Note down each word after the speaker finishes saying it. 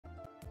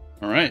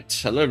Alright,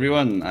 hello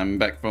everyone, I'm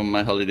back from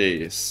my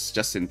holidays,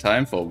 just in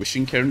time for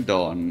wishing Cairn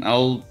Don.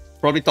 I'll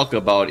probably talk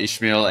about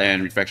Ishmael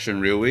and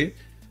Refraction Railway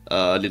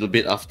a little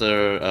bit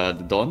after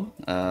the Dawn,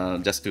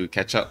 just to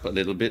catch up a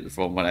little bit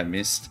from what I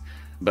missed.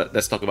 But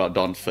let's talk about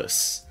Dawn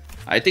first.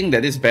 I think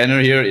that this banner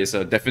here is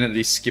a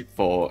definitely skip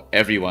for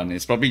everyone.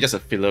 It's probably just a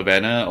filler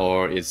banner,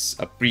 or it's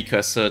a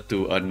precursor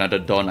to another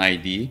Dawn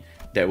ID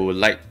that will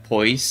light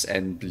Poise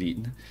and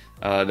Bleed.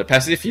 The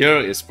passive here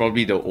is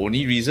probably the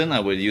only reason I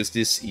would use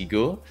this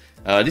ego.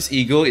 This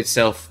ego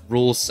itself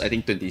rolls, I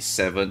think,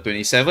 27.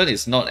 27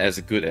 is not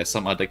as good as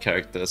some other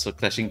characters, so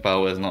clashing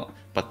power is not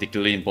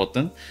particularly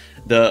important.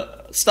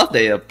 The stuff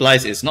that it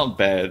applies is not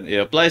bad. It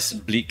applies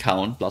bleed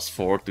count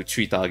 +4 to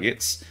 3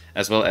 targets,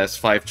 as well as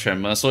 5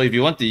 tremor. So if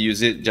you want to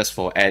use it just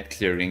for ad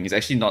clearing, it's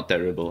actually not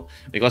terrible.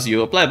 Because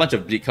you apply a bunch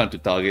of bleed count to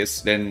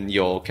targets, then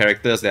your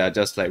characters that are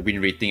just like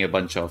win rating a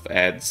bunch of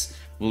ads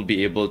will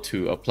be able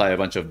to apply a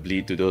bunch of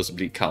bleed to those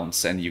bleed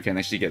counts, and you can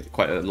actually get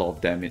quite a lot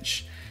of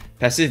damage.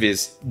 Passive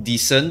is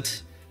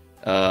decent,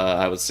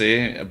 I would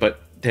say,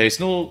 but there is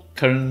no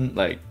current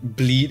like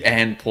bleed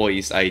and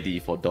poise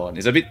ID for Dawn.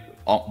 It's a bit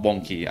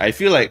wonky. I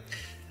feel like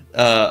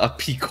a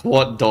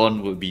Pequod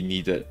Dawn would be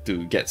needed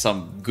to get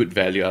some good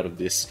value out of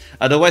this.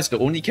 Otherwise, the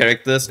only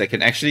characters that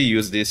can actually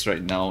use this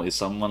right now is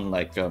someone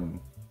like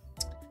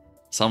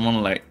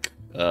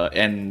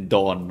End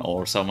Dawn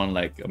or someone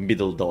like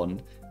Middle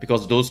Dawn,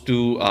 because those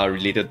two are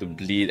related to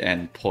bleed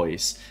and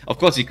poise. Of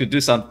course, you could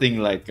do something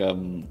like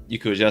you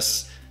could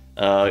just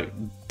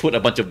put a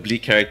bunch of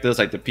bleed characters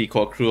like the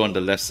Pequod crew on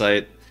the left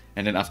side,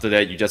 and then after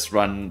that you just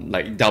run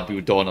like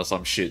W Dawn or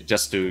some shit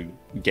just to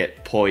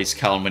get poise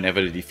count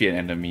whenever you defeat an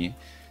enemy.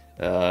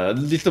 A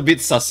little bit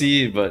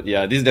sussy, but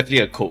yeah, this is definitely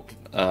a cope.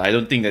 I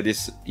don't think that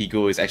this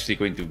ego is actually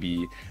going to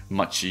be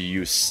much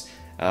use.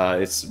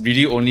 It's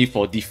really only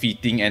for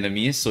defeating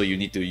enemies, so you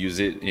need to use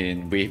it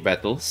in wave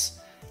battles.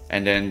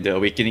 And then the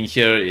awakening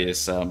here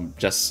is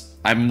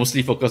I'm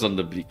mostly focused on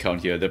the bleed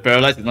count here. The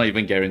paralyze is not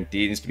even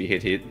guaranteed, it needs to be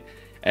hit.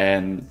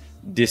 And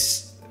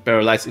this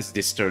paralyze is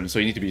this turn, so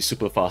you need to be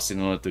super fast in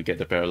order to get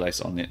the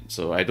paralyze on it.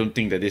 So I don't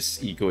think that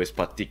this ego is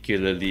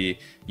particularly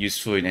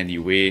useful in any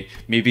way.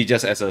 Maybe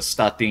just as a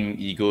starting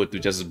ego to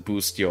just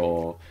boost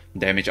your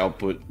damage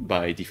output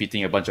by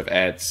defeating a bunch of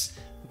ads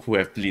who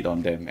have bleed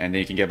on them, and then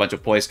you can get a bunch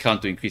of poise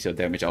count to increase your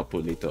damage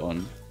output later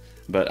on.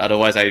 But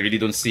otherwise, I really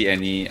don't see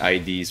any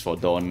IDs for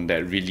Dawn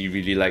that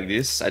really like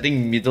this. I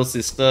think Middle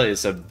Sister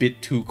is a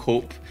bit too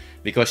cope,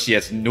 because she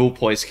has no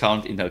poise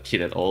count in her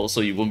kit at all, so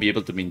you won't be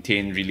able to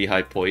maintain really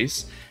high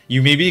poise.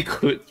 You maybe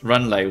could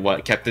run like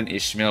what Captain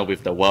Ishmael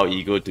with the Wild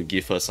Ego to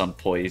give her some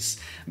poise,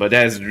 but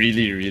that is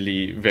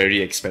really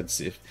very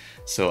expensive,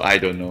 so I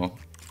don't know.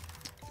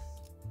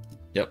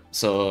 Yep,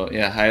 so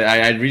yeah,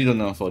 I really don't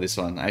know for this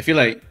one. I feel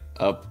like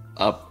a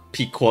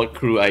Pequod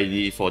crew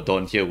ID for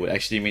Dawn here would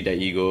actually make that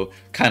ego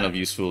kind of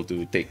useful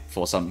to take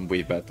for some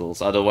wave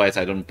battles. Otherwise,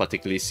 I don't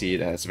particularly see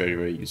it as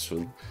very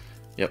useful.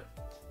 Yep.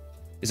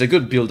 It's a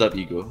good build-up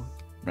ego,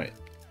 right?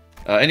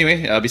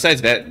 Anyway,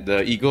 besides that,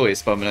 the ego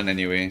is permanent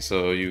anyway,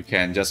 so you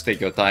can just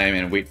take your time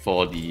and wait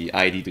for the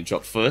ID to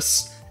drop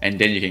first, and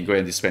then you can go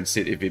and dispense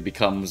it if it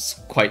becomes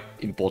quite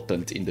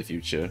important in the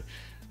future.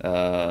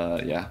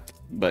 Yeah,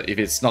 but if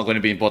it's not going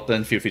to be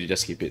important, feel free to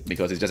just keep it,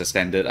 because it's just a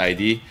standard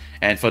ID.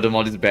 And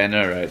furthermore, this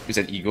banner, right, it's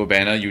an ego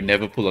banner. You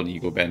never pull on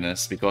ego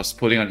banners, because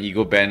pulling on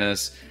ego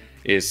banners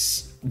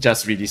is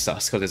just really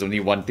sus, because there's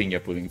only one thing you're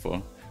pulling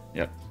for.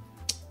 Yep.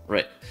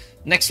 Right.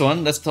 Next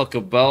one, let's talk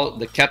about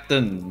the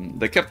Captain.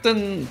 The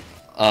Captain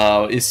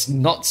is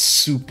not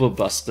super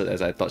busted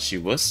as I thought she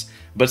was,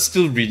 but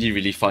still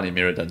really fun in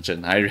Mirror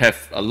Dungeon. I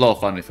have a lot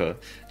of fun with her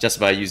just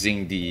by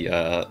using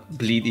the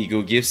Bleed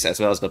Ego gifts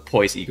as well as the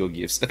Poise Ego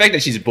gifts. The fact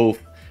that she's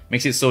both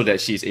makes it so that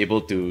she's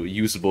able to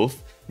use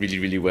both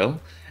really well,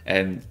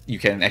 and you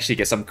can actually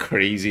get some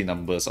crazy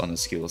numbers on her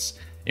skills.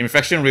 In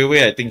Refraction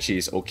Railway, I think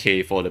she's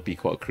okay for the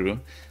Pequod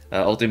crew.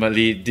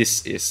 Ultimately,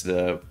 this is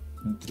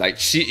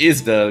she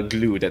is the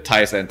glue that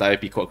ties the entire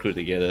Pequod crew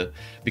together.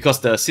 Because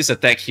the assist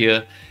attack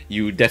here,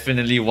 you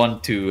definitely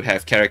want to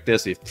have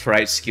characters with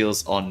pride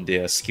skills on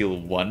their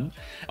skill 1.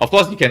 Of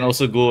course, you can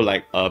also go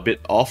like a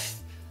bit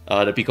off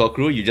the Pequod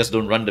crew. You just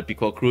don't run the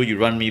Pequod crew. You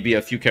run maybe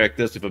a few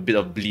characters with a bit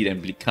of bleed and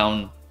bleed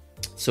count,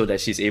 so that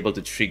she's able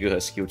to trigger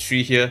her skill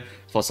 3 here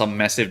for some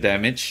massive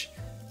damage.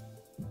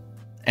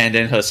 And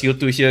then her skill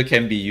 2 here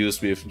can be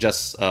used with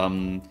just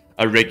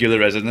a regular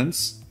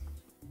resonance,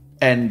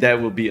 and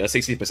that will be a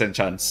 60%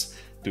 chance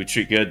to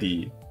trigger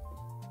the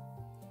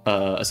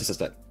assist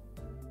attack.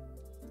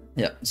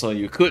 Yeah, so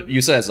you could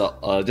use it as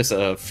just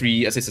a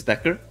free assist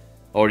attacker,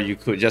 or you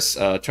could just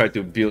try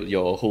to build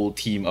your whole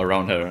team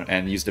around her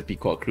and use the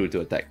Pequod crew to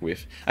attack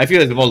with. I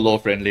feel it's more lore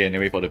friendly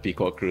anyway for the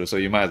Pequod crew, so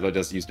you might as well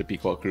just use the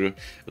Pequod crew.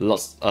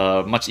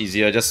 Much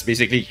easier. Just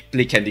basically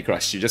play Candy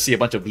Crush. You just see a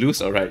bunch of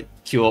blues, alright,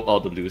 queue up all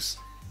the blues.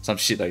 Some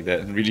shit like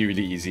that.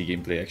 Really easy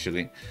gameplay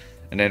actually.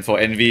 And then for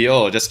Envy,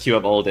 just queue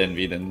up all the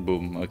Envy, then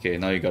boom. Okay,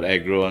 now you got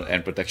aggro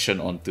and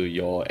protection onto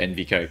your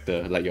Envy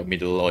character, like your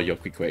middle or your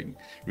quick wag.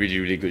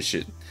 Really good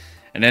shit.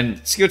 And then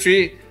skill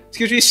 3,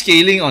 Skill tree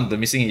scaling on the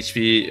missing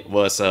HP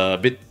was a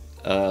bit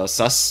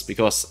sus,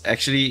 because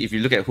actually if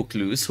you look at hook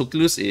loose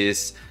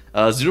is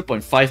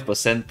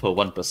 0.5% per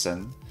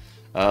 1%.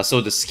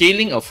 So the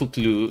scaling of hook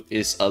loose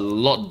is a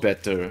lot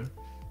better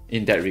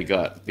in that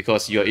regard,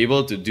 because you're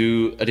able to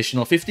do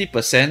additional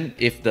 50%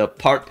 if the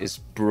part is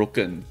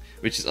broken,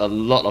 which is a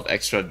lot of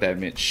extra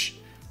damage.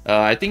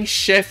 I think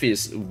Chef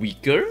is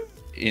weaker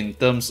in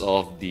terms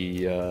of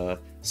the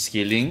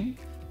scaling.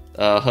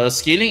 Her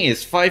scaling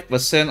is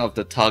 5% of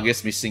the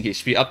target's missing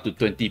HP up to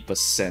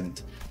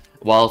 20%,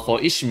 while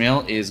for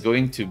Ishmael is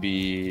going to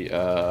be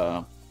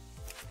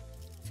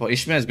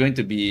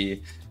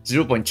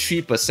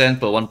 0.3%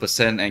 per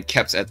 1% and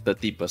caps at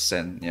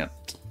 30%. Yeah.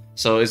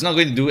 So it's not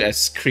going to do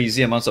as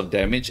crazy amounts of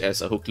damage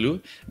as a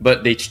Hooklu,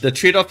 but the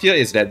trade-off here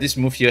is that this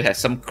move here has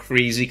some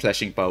crazy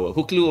clashing power.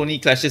 Hooklu only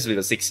clashes with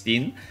a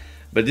 16,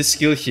 but this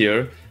skill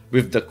here,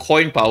 with the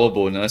coin power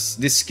bonus,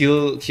 this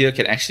skill here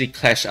can actually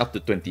clash up to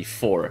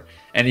 24.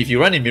 And if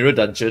you run a Mirror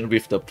Dungeon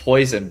with the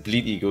Poise and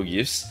Bleed Ego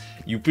gifts,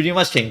 you pretty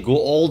much can go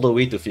all the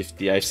way to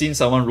 50. I've seen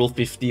someone roll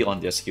 50 on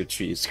their skill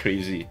tree, it's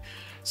crazy.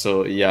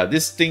 So yeah,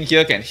 this thing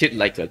here can hit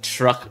like a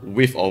truck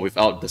with or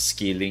without the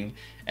scaling.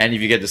 And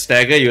if you get the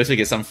stagger, you also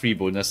get some free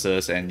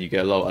bonuses and you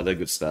get a lot of other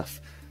good stuff.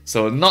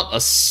 So not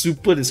a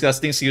super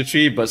disgusting skill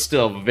tree, but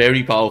still a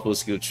very powerful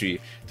skill tree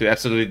to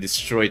absolutely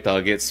destroy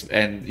targets.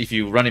 And if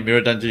you run a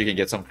Mirror Dungeon, you can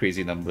get some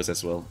crazy numbers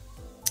as well.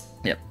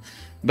 Yep.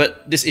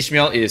 But this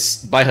Ishmael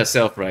is by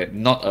herself, right?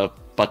 Not a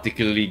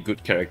particularly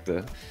good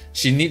character.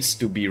 She needs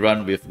to be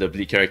run with the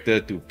Bleed character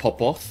to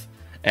pop off,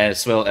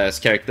 as well as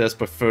characters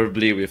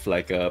preferably with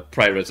like a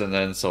Pride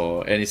Resonance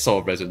or any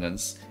sort of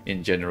resonance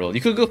in general.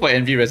 You could go for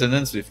Envy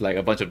Resonance with like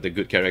a bunch of the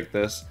good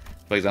characters.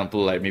 For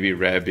example, like maybe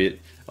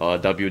Rabbit or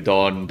W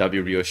Dawn,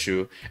 W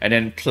Ryoshu, and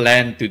then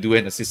plan to do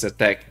an assist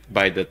attack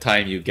by the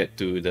time you get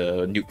to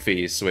the nuke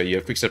phase, where you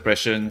have Quick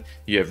Suppression,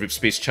 you have Rip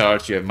Space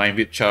Charge, you have Mind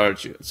Whip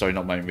Charge, sorry,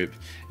 not Mind Whip,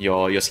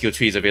 your skill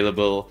tree is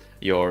available,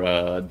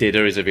 your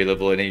Data is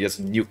available, and then you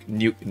just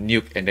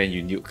nuke, and then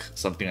you nuke,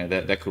 something like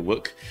that. That could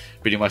work.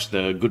 Pretty much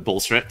the good bowl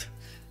strat.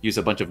 Use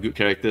a bunch of good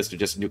characters to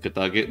just nuke a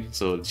target,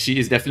 so she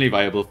is definitely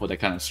viable for that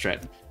kind of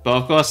strat. But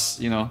of course,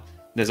 you know,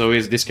 there's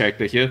always this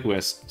character here who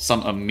has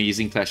some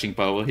amazing clashing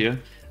power here.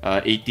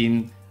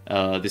 18,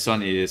 this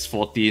one is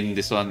 14,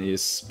 this one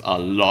is a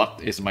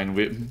lot, is Mind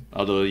Whip,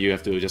 although you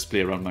have to just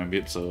play around Mind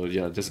Whip, so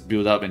yeah, just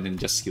build up and then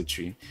just skill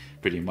tree,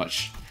 pretty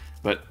much.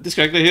 But this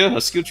character here, her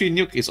skill tree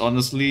nuke is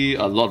honestly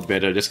a lot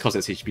better just because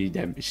it's HP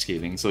damage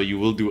scaling, so you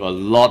will do a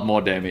lot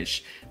more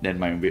damage than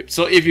Mind Whip.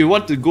 So if you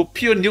want to go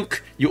pure nuke,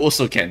 you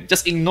also can.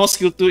 Just ignore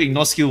skill 2,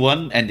 ignore skill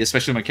 1 and the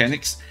special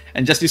mechanics,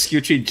 and just use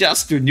skill 3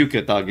 just to nuke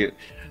your target.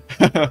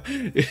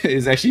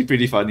 It's actually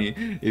pretty funny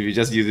if you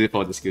just use it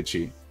for the skill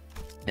tree.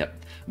 Yep.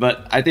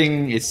 But I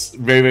think it's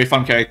very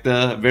fun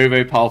character,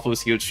 very powerful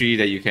skill tree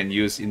that you can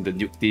use in the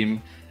nuke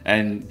team.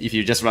 And if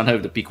you just run her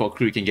with the Peacock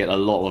crew, you can get a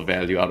lot of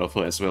value out of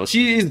her as well.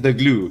 She is the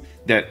glue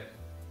that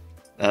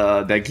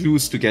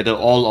glues together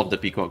all of the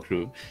Peacock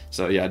crew.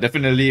 So yeah,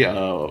 definitely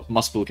a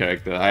must-pull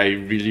character. I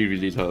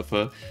really love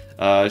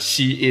her.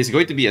 She is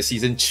going to be a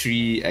Season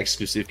 3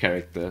 exclusive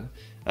character.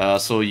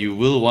 So you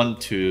will want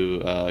to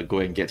go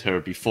and get her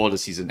before the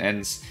season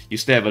ends. You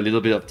still have a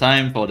little bit of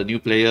time for the new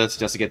players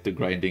just to get to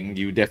grinding.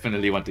 You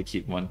definitely want to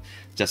keep one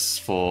just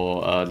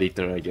for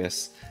later, I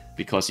guess,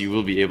 because you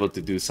will be able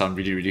to do some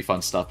really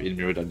fun stuff in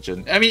Mirror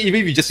Dungeon. I mean,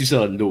 even if you just use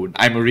her alone,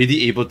 I'm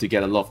already able to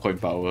get a lot of coin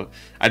power.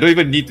 I don't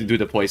even need to do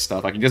the poise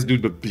stuff. I can just do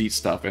the bleed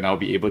stuff and I'll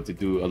be able to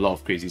do a lot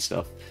of crazy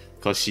stuff,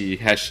 because she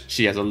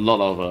has a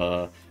lot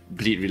of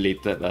bleed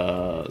related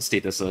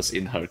statuses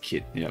in her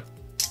kit. Yeah.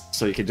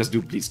 So you can just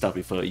do bleed stuff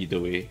with her either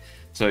way.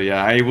 So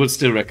yeah, I would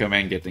still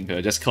recommend getting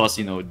her, just cause,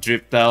 you know,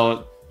 dripped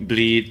out,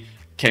 bleed,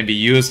 can be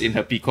used in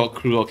her Peacock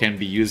crew or can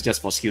be used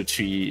just for skill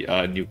tree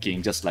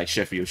nuking, just like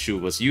Chef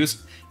Ryoshu was used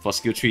for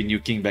skill tree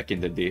nuking back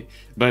in the day.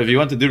 But if you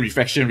want to do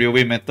Refraction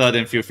Railway meta,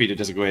 then feel free to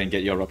just go ahead and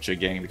get your Rupture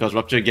Gang, because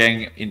Rupture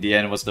Gang in the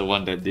end was the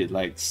one that did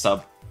like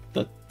sub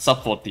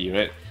 40,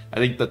 right? I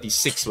think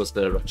 36 was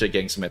the Rupture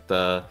Gang's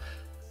meta.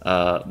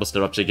 Was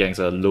the Rupture Gang's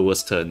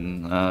lowest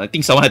turn. I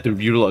think someone had to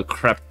reroll a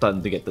crap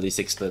ton to get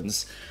 36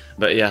 turns.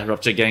 But yeah,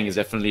 Rupture Gang is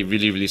definitely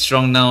really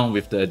strong now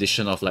with the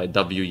addition of like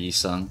W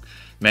Yisang.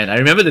 Man, I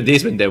remember the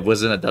days when there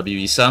wasn't a W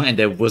Yisang and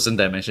there wasn't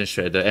Dimension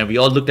Shredder, and we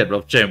all looked at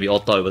Rupture and we all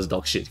thought it was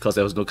dog shit because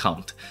there was no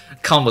count.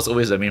 Count was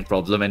always the main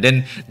problem, and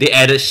then they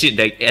added shit,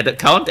 they added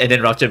count, and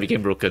then Rupture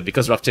became broken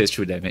because Rupture is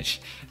true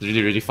damage. It's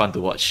really fun to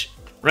watch.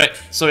 Right,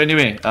 so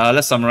anyway,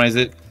 let's summarize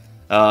it.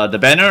 The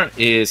banner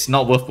is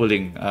not worth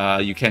pulling.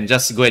 You can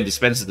just go and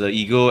dispense the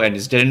ego, and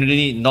it's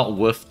generally not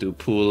worth to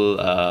pull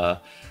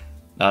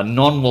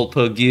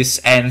non-Walpurgis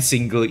and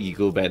single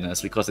ego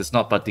banners, because it's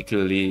not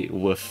particularly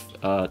worth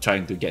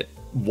trying to get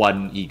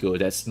one ego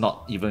that's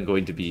not even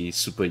going to be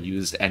super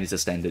used and it's a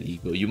standard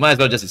ego. You might as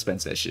well just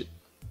dispense that shit.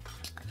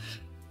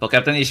 For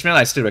Captain Ishmael,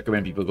 I still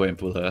recommend people go and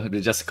pull her,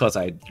 just because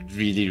I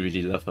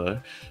really love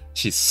her.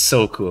 She's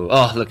so cool.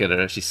 Oh, look at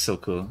her. She's so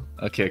cool.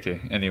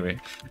 Okay. Anyway,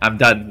 I'm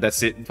done.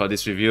 That's it for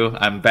this review.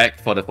 I'm back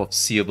for the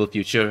foreseeable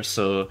future.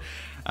 So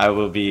I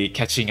will be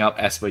catching up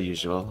as per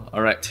usual.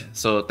 Alright,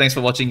 so thanks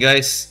for watching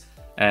guys,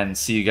 and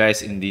see you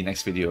guys in the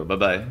next video. Bye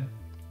bye.